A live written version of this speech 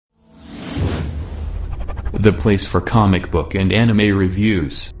the place for comic book and anime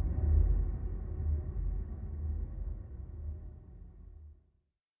reviews.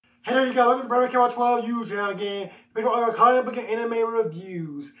 Hey there you guys, welcome to Brother Camera 12 YouTube again. We're doing our comic book and anime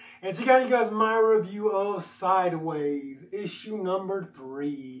reviews. And today you guys my review of Sideways, issue number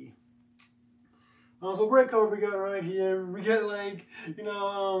 3. So great cover we got right here. We get like,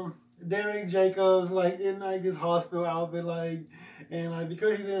 Derek Jacobs like in like this hospital outfit, like, and like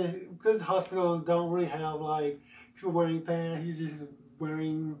because hospitals don't really have like people wearing pants, he's just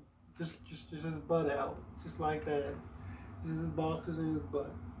wearing just his butt out, just like that, just his boxers and his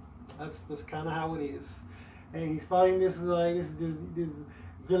butt. That's kind of how it is. And he's fighting this this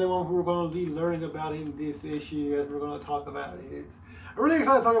villain one who we're going to be learning about in this issue as we're going to talk about it. I'm really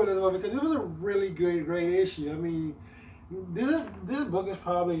excited to talk about this one because this was a really great issue. I mean, this book is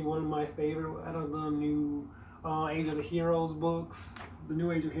probably one of my favorite out of the new Age of the Heroes books, the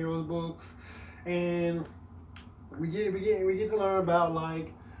new Age of Heroes books, and we get to learn about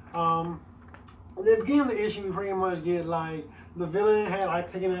like at the beginning of the issue. We pretty much get like the villain had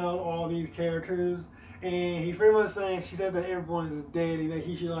like taken out all these characters, and he's pretty much saying she said that everyone is dead and that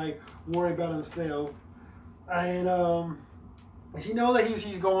he should like worry about himself, and she knows that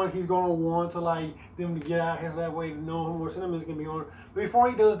he's gonna want to like them to get out here so that way no more sentiments can be on. But before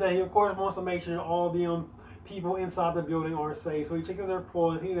he does that, he of course wants to make sure all the people inside the building are safe. So he checks their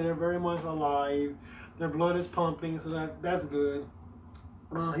pulse. They're very much alive. Their blood is pumping, so that's good.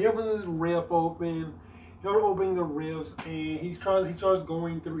 He opens his rift open. He's opening the rifts, and he starts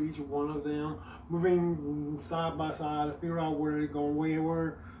going through each one of them, moving side by side to figure out where they're going,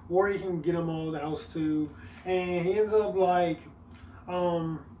 where he can get them all else to, and he ends up like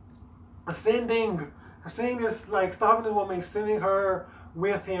sending this, like stopping the woman, sending her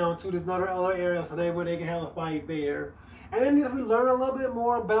with him to this other area so that way they can have a fight there. And then we learn a little bit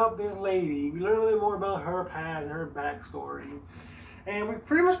more about this lady. We learn a little bit more about her past and her backstory. And we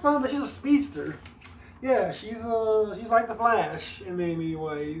pretty much found that she's a speedster. Yeah, she's like the Flash in many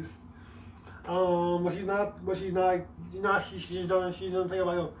ways. But she doesn't take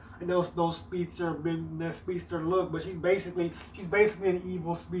like those speedster look, but she's basically an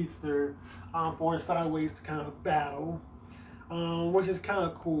evil speedster for a Sideways kind of battle, which is kind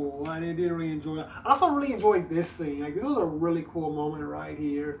of cool. I did really enjoy it. I also really enjoyed this scene. Like, this was a really cool moment right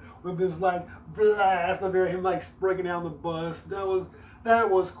here with this like blast of him like breaking down the bus. That was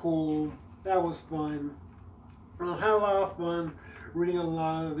cool. That was fun. I had a lot of fun reading a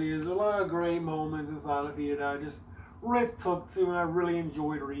lot of these. There's a lot of great moments inside of here that I just really took to, and I really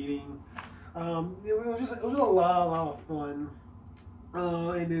enjoyed reading. It was a lot of fun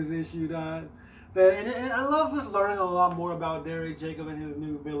in this issue. And I love just learning a lot more about Derek Jacob and his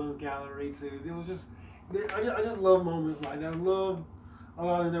new villains gallery too. It was just, I just love moments like that. I love a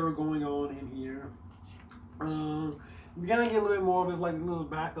lot of things that were going on in here. We kind of get a little bit more of this like little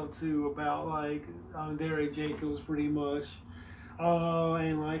backup too about like Derek Jacobs pretty much.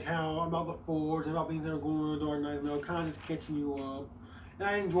 And like how about the Forge and about things that are going on in the Dark Knight, kind of just catching you up. And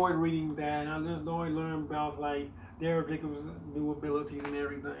I enjoyed reading that, and I just enjoyed learning about like Derek Jacobs' new abilities and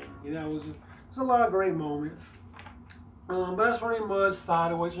everything. And that was just a lot of great moments. But that's pretty much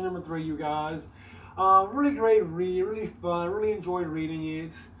Sideways number 3, you guys. Really great read, really fun, really enjoyed reading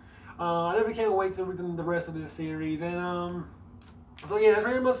it. I never can't wait to read the rest of this series. And so yeah, that's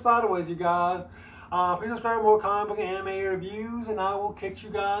very much Sideways, you guys. Please subscribe for more comic book and anime reviews, and I will catch you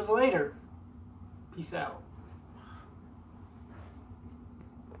guys later. Peace out.